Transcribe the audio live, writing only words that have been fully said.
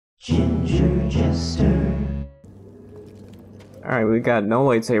Ginger Jester. Alright, we got no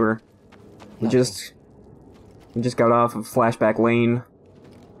lightsaber. We just got off of Flashback Lane.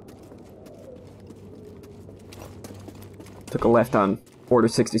 Took a left on Order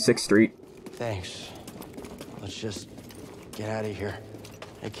 66th Street. Thanks. Let's just get out of here.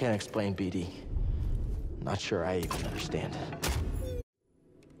 I can't explain BD. Not sure I even understand.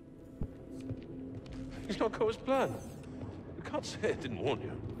 It's not go as planned. You can't say I didn't warn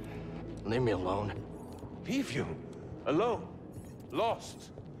you. Leave me alone. Leave you alone, lost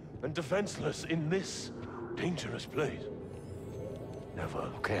and defenseless in this dangerous place. Never.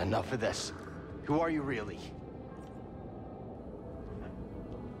 Okay, enough of this. Who are you really?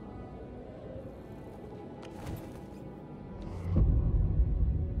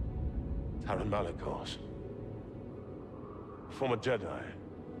 Taran Malikos. Former Jedi.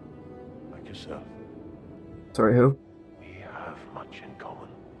 Like yourself. Sorry, who? We have much in common.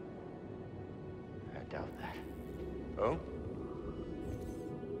 I doubt that. Oh?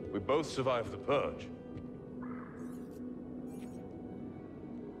 We both survived the Purge.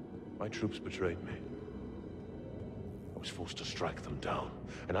 My troops betrayed me. I was forced to strike them down,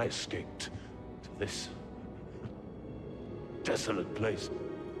 and I escaped to this desolate place.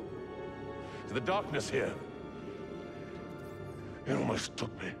 To the darkness here. It almost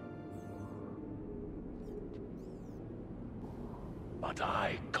took me. But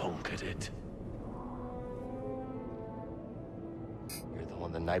I conquered it. You're the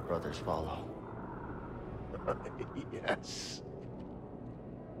one the Night Brothers follow. Yes.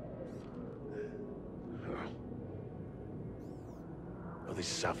 Oh, these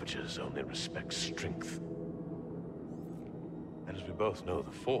savages only respect strength. And as we both know,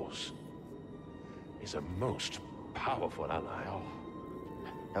 the Force is a most powerful ally.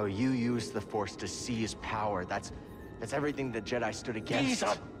 Oh, you use the Force to seize power. That's everything the Jedi stood against. These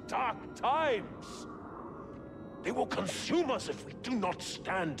are dark times. They will consume us if we do not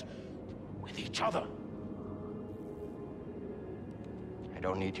stand with each other. I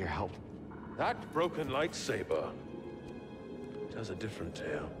don't need your help. That broken lightsaber tells a different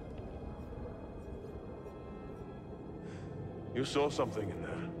tale. You saw something in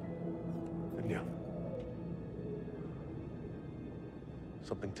there, didn't you?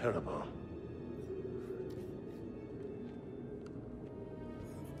 Something terrible.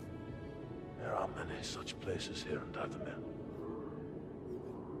 There are many such places here in Dathomir.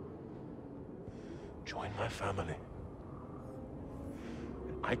 Join my family.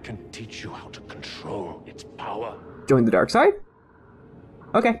 And I can teach you how to control its power. Join the dark side?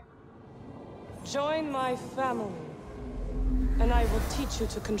 Okay. Join my family, and I will teach you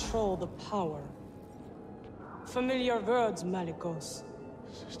to control the power. Familiar words, Malikos.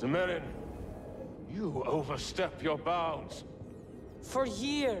 Sister Merrin, you overstep your bounds. For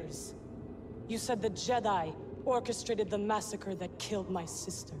years, you said the Jedi orchestrated the massacre that killed my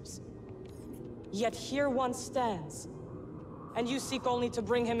sisters. Yet here one stands, and you seek only to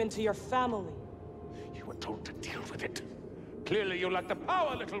bring him into your family. You were told to deal with it. Clearly you lack the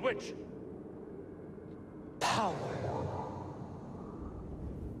power, little witch. Power.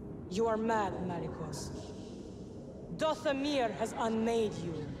 You are mad, Malikos. Dathomir has unmade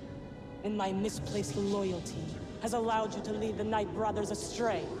you, and my misplaced loyalty has allowed you to lead the Night Brothers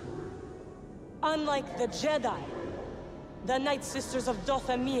astray. Unlike the Jedi, the Night Sisters of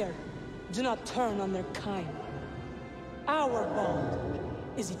Dathomir do not turn on their kind. Our bond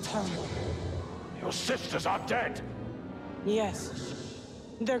is eternal. Your sisters are dead. Yes,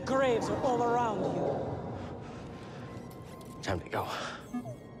 their graves are all around you. Time to go.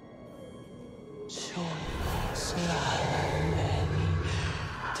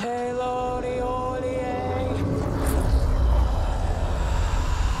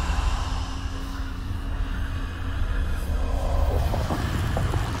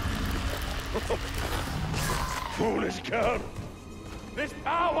 Foolish girl! This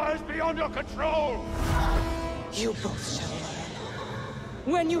power is beyond your control! You both shall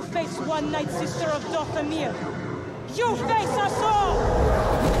learn. When you face one Night Sister of Dathomir, you face us all!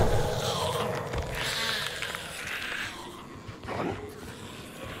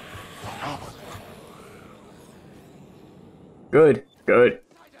 Good, good.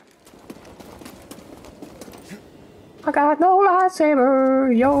 I got no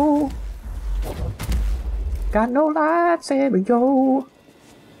lightsaber, yo. Got no lightsaber, yo.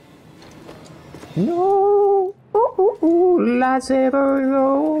 No, ooh, lightsaber,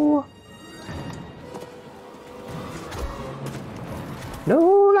 yo. No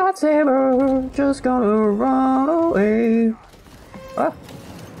lightsaber, just gonna run away.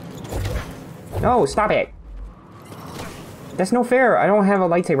 No, stop it. That's no fair. I don't have a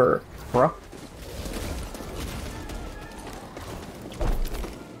lightsaber, bro.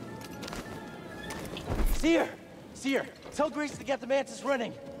 Seer, tell Grace to get the Mantis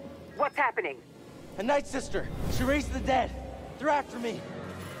running. What's happening? A Night Sister. She raised the dead. They're after me.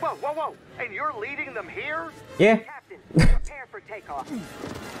 Whoa, whoa, whoa! And you're leading them here? Yeah. Captain, prepare for takeoff.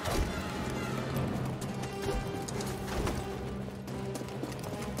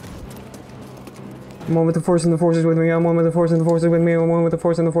 I'm one with the Force and the Force is with me. I'm one with the Force and the Force is with me. I'm one with the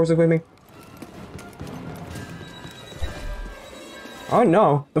Force and the Force is with me. Oh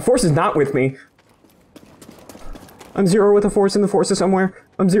no, the Force is not with me. I'm 0 with the Force and the Force is somewhere.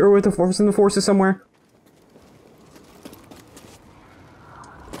 I'm 0 with the Force and the Force is somewhere.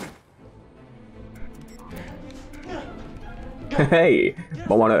 Hey,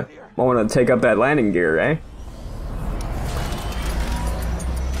 I wanna take up that landing gear, eh?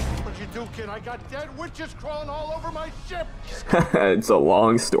 What'd you do, kid? I got dead witches crawling all over my ship! It's a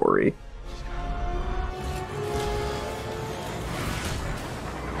long story.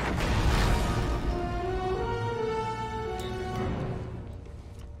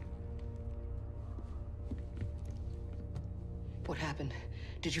 What happened?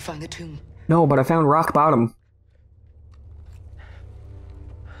 Did you find the tomb? No, but I found rock bottom.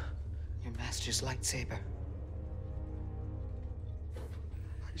 Your master's lightsaber.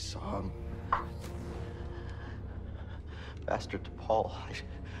 I saw him. Master T'Pol.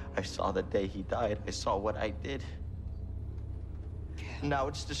 I saw the day he died. I saw what I did. Cal. Now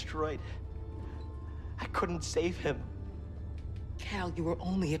it's destroyed. I couldn't save him. Cal, you were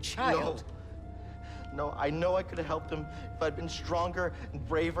only a child. No, I know I could have helped him if I'd been stronger and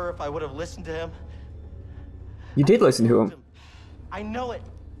braver, if I would have listened to him. You did listen to him. I know it.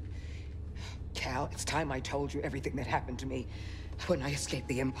 Cal, it's time I told you everything that happened to me when I escaped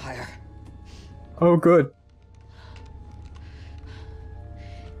the Empire. Oh, good.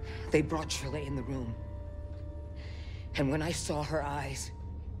 They brought Trilla in the room. And when I saw her eyes,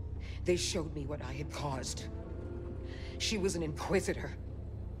 they showed me what I had caused. She was an Inquisitor.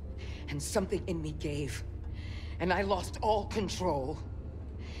 And something in me gave. And I lost all control.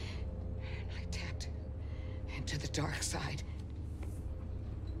 And I tapped into the dark side.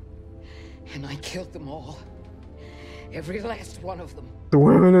 And I killed them all. Every last one of them. The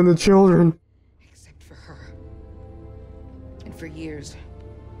women and the children. Except for her. And for years,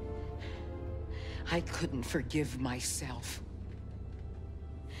 I couldn't forgive myself.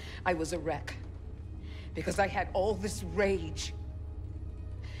 I was a wreck. Because I had all this rage.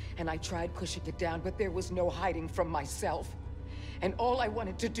 And I tried pushing it down, but there was no hiding from myself. And all I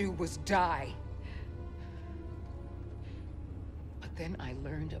wanted to do was die. But then I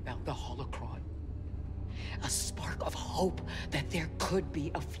learned about the Holocron. A spark of hope that there could be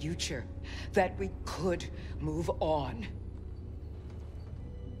a future. That we could move on.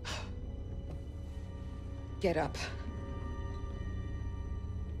 Get up.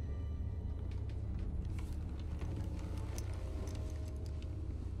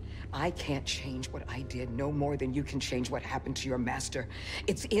 I can't change what I did no more than you can change what happened to your master.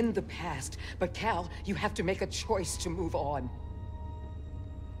 It's in the past. But Cal, you have to make a choice to move on.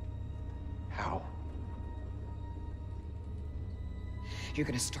 How? You're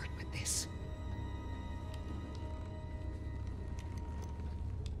gonna start with this.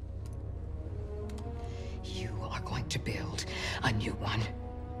 You are going to build a new one.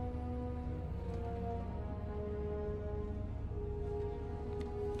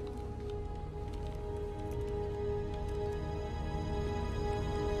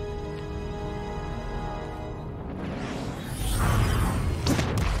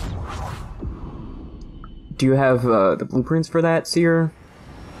 Do you have the blueprints for that, Seer?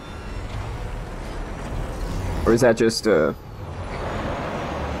 Or is that just a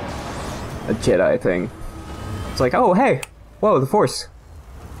Jedi thing? It's like, oh, hey! Whoa, the Force!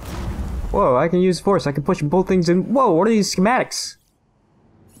 Whoa, I can use the Force. I can push both things in. Whoa, what are these schematics?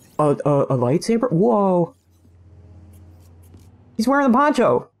 A lightsaber? Whoa! He's wearing the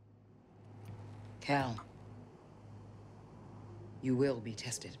poncho! Cal, you will be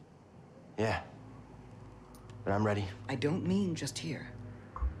tested. Yeah. But I'm ready. I don't mean just here.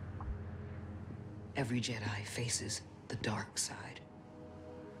 Every Jedi faces the dark side.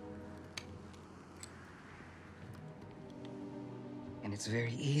 And it's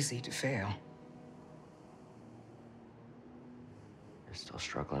very easy to fail. You're still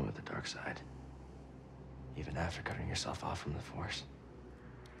struggling with the dark side. Even after cutting yourself off from the Force.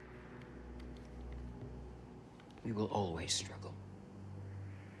 We will always struggle.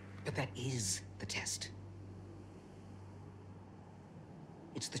 But that is the test.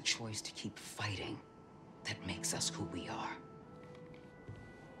 It's the choice to keep fighting that makes us who we are.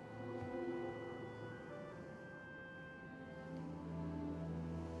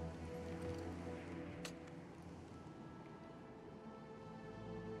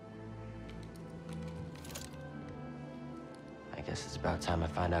 Guess it's about time I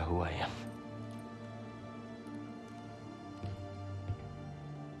find out who I am.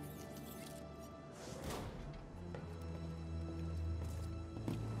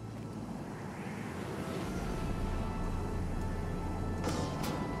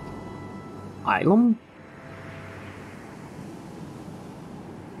 Island?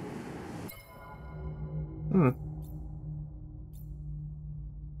 Hmm.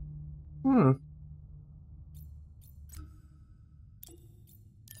 Hmm.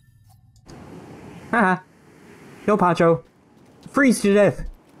 Haha. No Pancho. Freeze to death.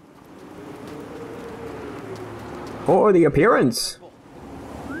 For the appearance.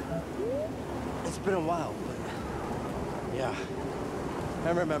 It's been a while, but yeah.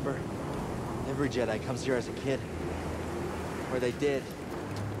 I remember. Every Jedi comes here as a kid. Or they did.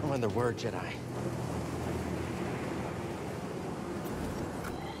 When there were Jedi.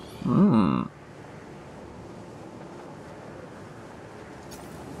 Hmm.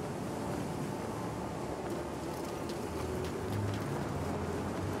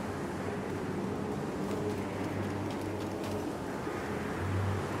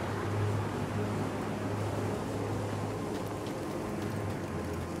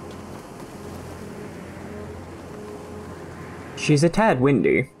 She's a tad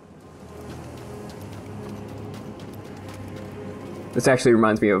windy. This actually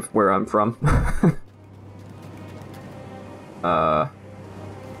reminds me of where I'm from.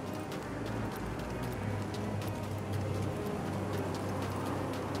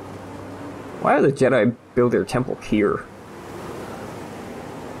 Why do the Jedi build their temple here?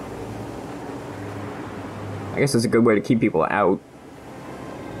 I guess it's a good way to keep people out.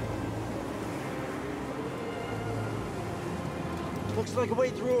 Looks like a way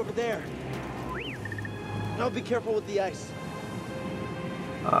through over there. Now be careful with the ice.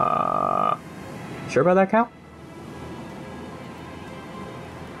 Sure about that, Cal?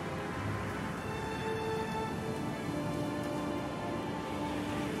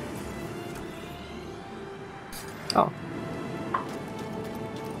 Oh.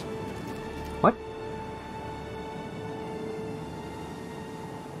 What?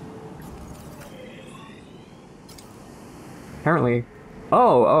 Apparently.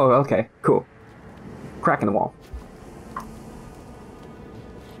 Oh, okay, cool. Crack in the wall.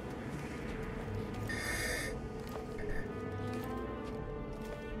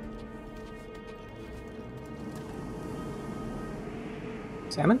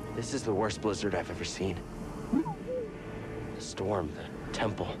 Salmon? This is the worst blizzard I've ever seen. The storm, the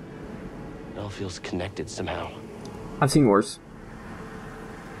temple. It all feels connected somehow. I've seen worse.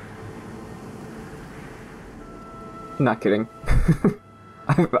 Not kidding.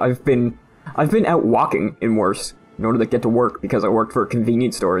 I've been out walking in worse in order to get to work because I worked for a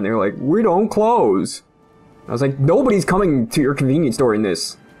convenience store and they were like, we don't close. I was like, nobody's coming to your convenience store in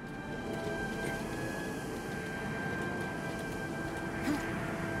this.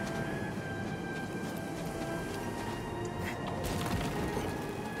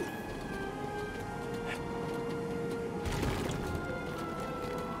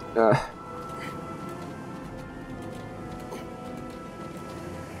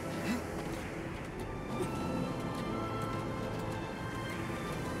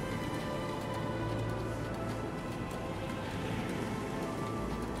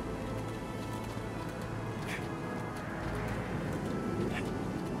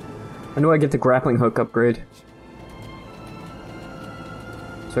 When do I get the grappling hook upgrade?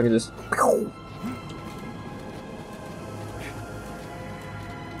 So I can just...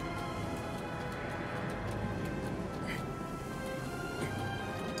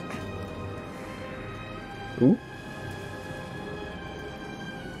 Ooh.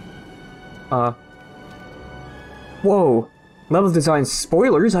 Whoa. Level design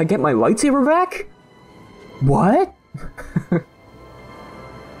spoilers, I get my lightsaber back? What?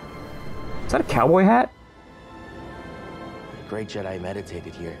 Is that a cowboy hat? The great Jedi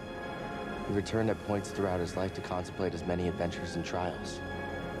meditated here. He returned at points throughout his life to contemplate his many adventures and trials.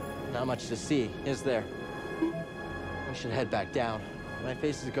 Not much to see, is there? I should head back down. My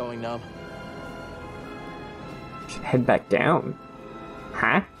face is going numb. Should head back down.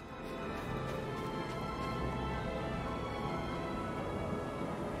 Huh?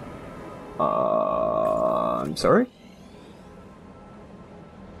 I'm sorry?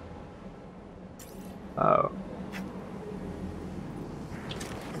 Oh.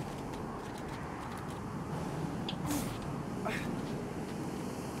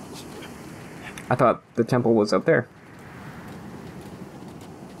 I thought the temple was up there.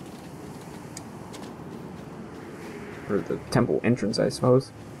 Or the temple entrance, I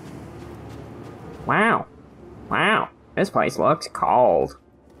suppose. Wow. Wow. This place looks cold.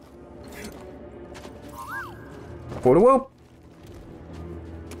 Whoop whoop.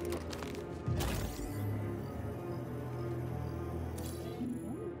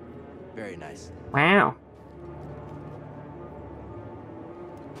 Very nice. Wow.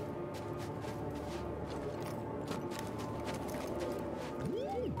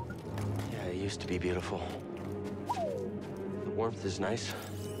 Yeah, it used to be beautiful. The warmth is nice.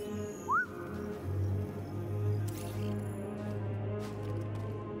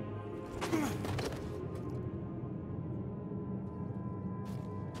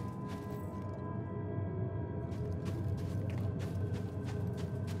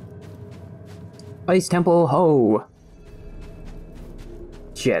 Ice Temple Ho.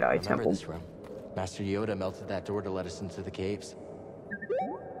 Jedi Remember Temple. this room? Master Yoda melted that door to let us into the caves.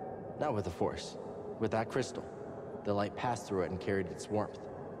 Not with the Force. With that crystal. The light passed through it and carried its warmth.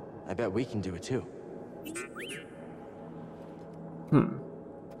 I bet we can do it too.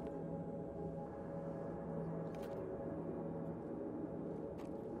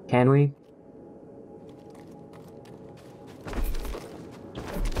 Can we?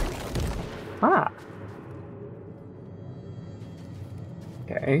 Ah.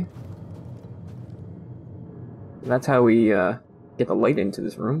 Okay. That's how we get the light into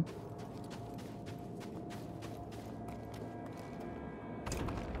this room.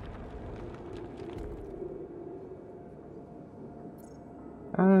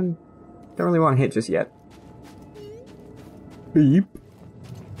 Don't really want to hit just yet. Beep.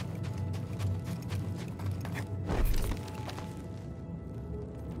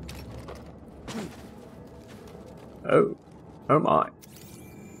 Oh. Oh my.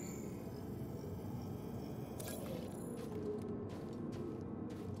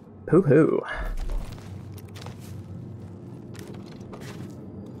 Poo-poo.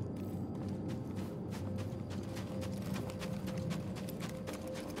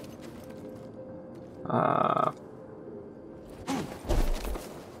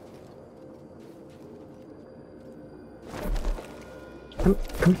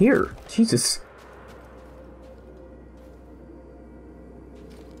 Come here. Jesus.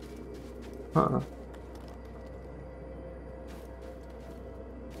 Huh.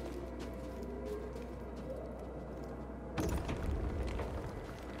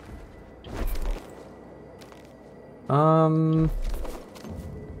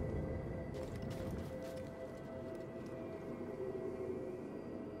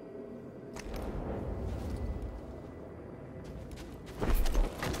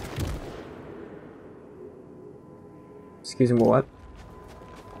 Excuse me, what?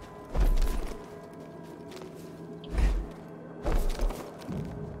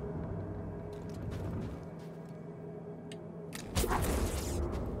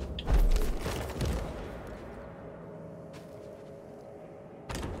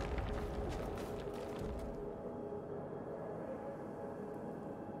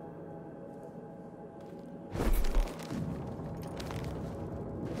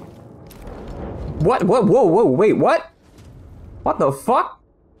 What? Whoa, whoa, whoa, wait, what? What the fuck?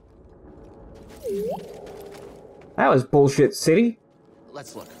 That was bullshit city.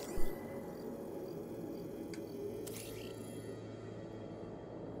 Let's look.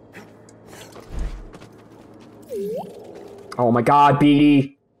 Oh my god,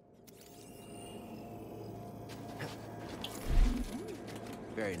 Beatty.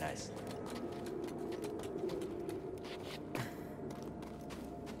 Very nice.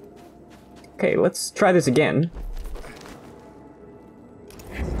 Okay, let's try this again.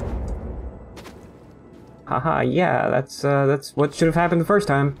 Haha, yeah, that's what should have happened the first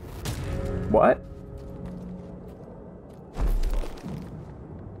time. What?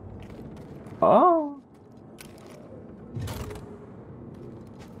 Oh.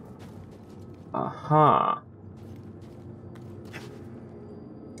 Uh-huh.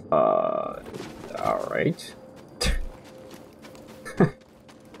 Alright.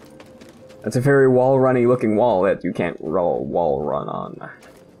 That's a very wall-runny looking wall that you can't wall run on.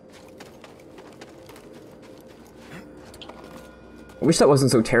 I wish that wasn't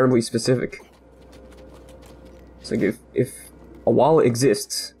so terribly specific. It's like if a wall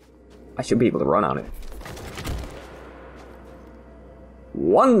exists, I should be able to run on it.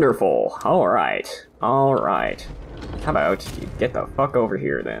 Wonderful! Alright. Alright. How about you get the fuck over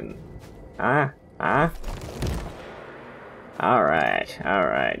here then? Alright,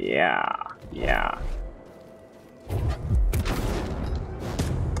 alright, yeah. Yeah.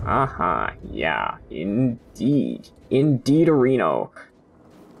 Yeah. Indeed. Indeed-arino.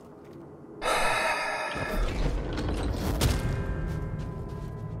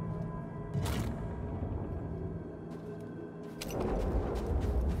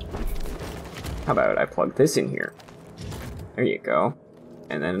 How about I plug this in here? There you go.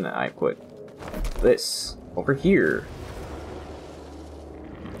 And then I put this over here.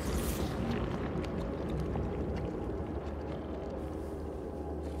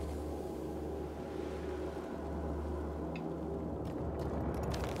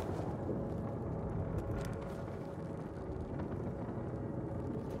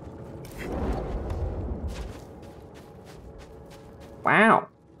 Wow.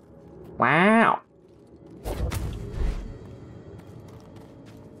 Wow.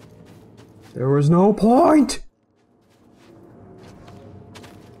 There was no point.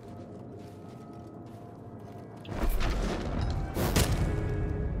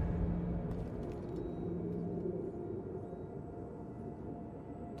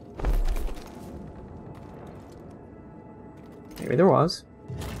 Maybe there was.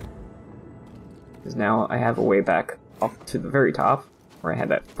 Because now I have a way back up to the very top, where I had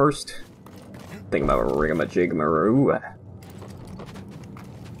that first thing about rigamajigamaroo.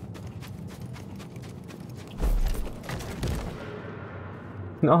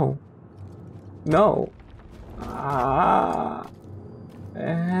 No. No.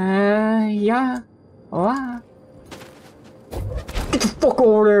 Yeah. Get the fuck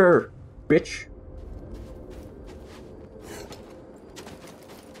over there, bitch.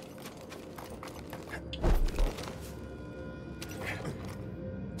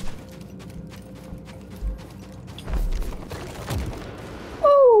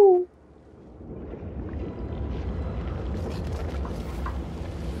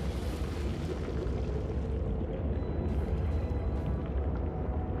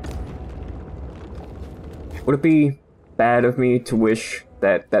 Would it be bad of me to wish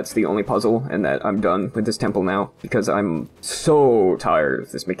that that's the only puzzle and that I'm done with this temple now? Because I'm so tired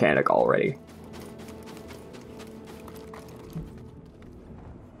of this mechanic already.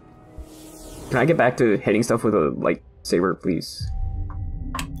 Can I get back to hitting stuff with a lightsaber, please?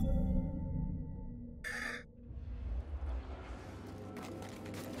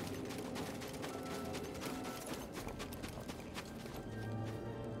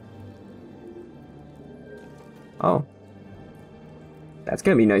 Oh. That's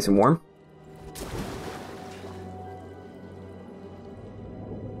gonna be nice and warm.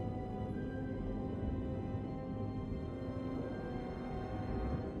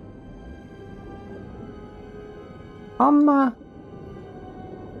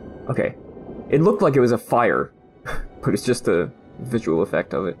 Okay. It looked like it was a fire, but it's just a visual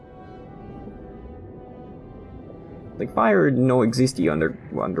effect of it. Like, fire no existy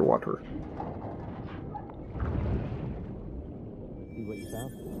underwater. See what you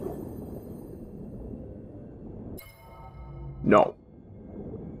found? No.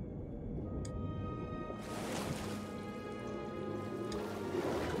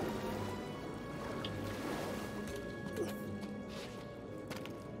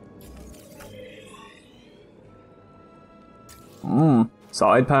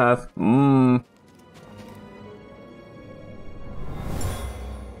 Side path.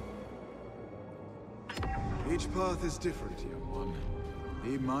 Each path is different, young one.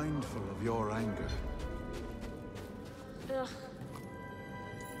 Be mindful of your anger.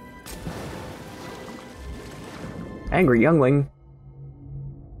 Angry youngling.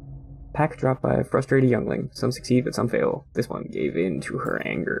 Pack dropped by a frustrated youngling. Some succeed, but some fail. This one gave in to her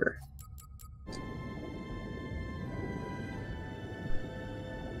anger.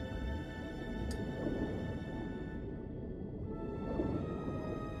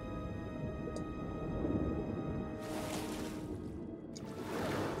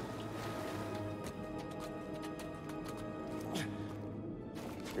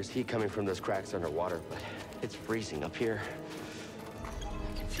 There's heat coming from those cracks underwater, but it's freezing up here.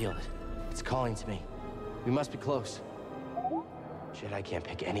 I can feel it. It's calling to me. We must be close. Jedi can't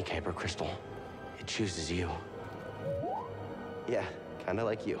pick any kyber crystal. It chooses you. Yeah, kind of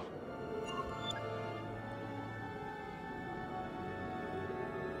like you.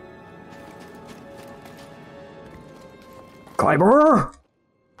 Kyber!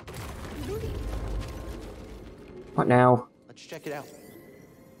 What now? Let's check it out.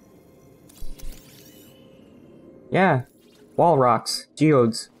 Yeah. Wall rocks.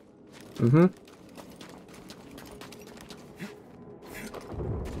 Geodes.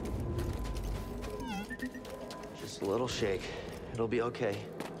 Just a little shake. It'll be okay.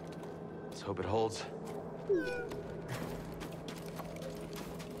 Let's hope it holds.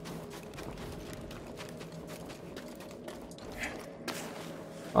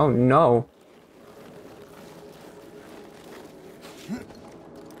 Oh no.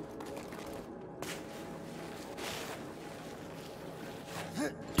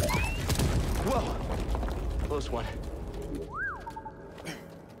 Whoa! Close one. The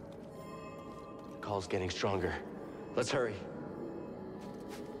call's getting stronger. Let's hurry.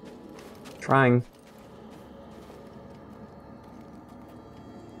 Trying.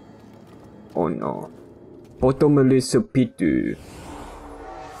 Oh no. Bottomless pit. I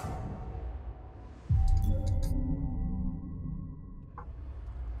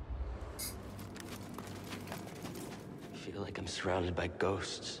feel like I'm surrounded by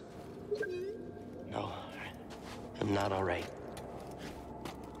ghosts. No, I'm not all right.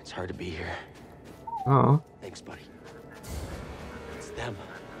 It's hard to be here. Oh. Thanks, buddy. It's them.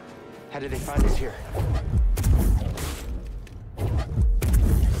 How did they find us here?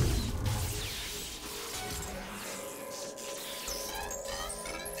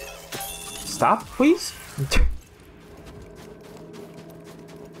 Stop, please?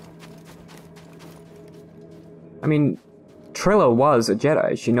 I mean, Trilla was a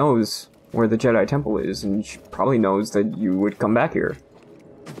Jedi. She knows where the Jedi Temple is, and she probably knows that you would come back here.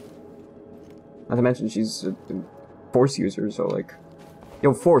 Not to mention, she's a Force user, so like...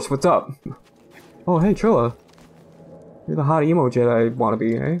 Yo, Force, what's up? Oh, hey, Trilla. You're the hot emo Jedi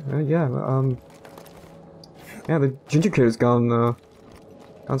wannabe, eh? Yeah, yeah, the ginger kid has gone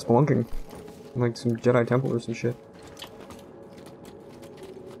spelunking. Like some Jedi Temple or some shit.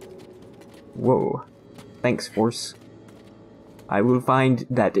 Whoa. Thanks, Force. I will find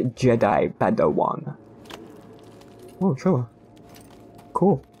that Jedi Padawan. Oh, Trilla.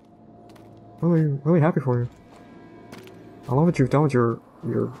 Cool. Really happy for you. I love what you've done with your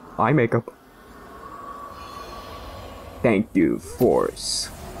eye makeup. Thank you, Force.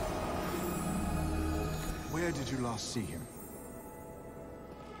 Where did you last see him?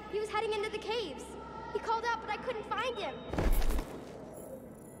 He was heading into the caves. He called out, but I couldn't find him.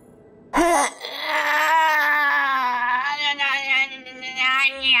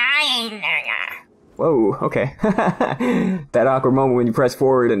 Whoa, okay. That awkward moment when you press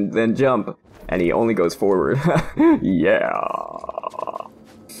forward and then jump, and he only goes forward. Yeah.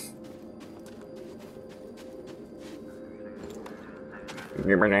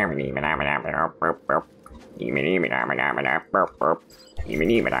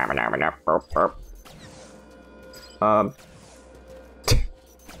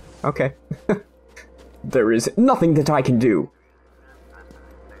 Okay. There is nothing that I can do.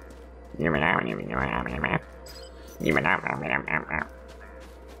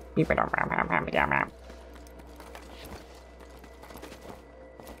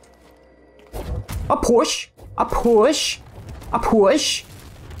 A push! A push! A push!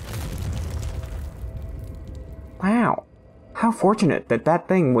 Wow. How fortunate that that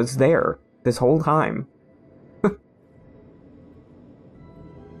thing was there this whole time.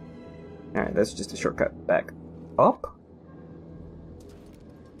 Alright, that's just a shortcut back. Up?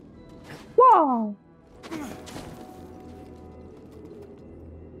 Whoa!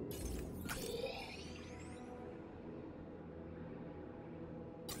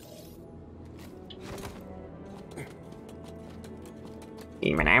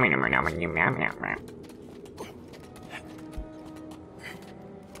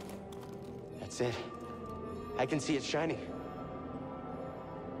 That's it. I can see it shining.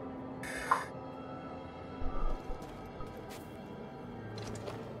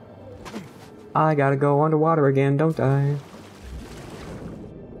 I gotta go underwater again, don't I?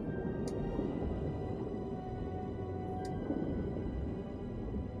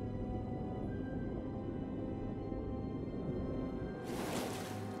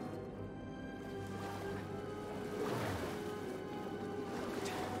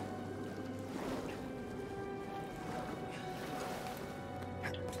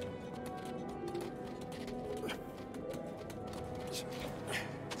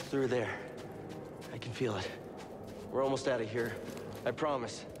 Through there. I can feel it. We're almost out of here. I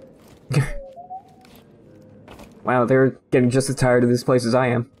promise. Wow, they're getting just as tired of this place as I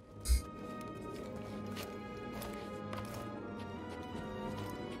am.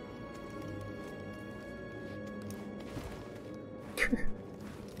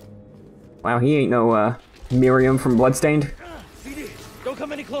 Wow, he ain't no, Miriam from Bloodstained. BD, don't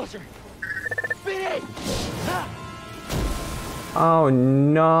come any closer. BD! Oh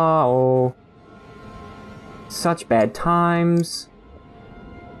no. Such bad times.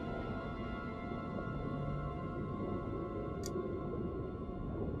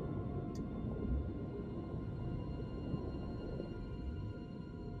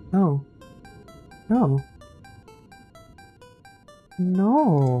 No. No.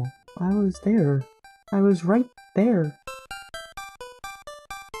 No. I was there. I was right there.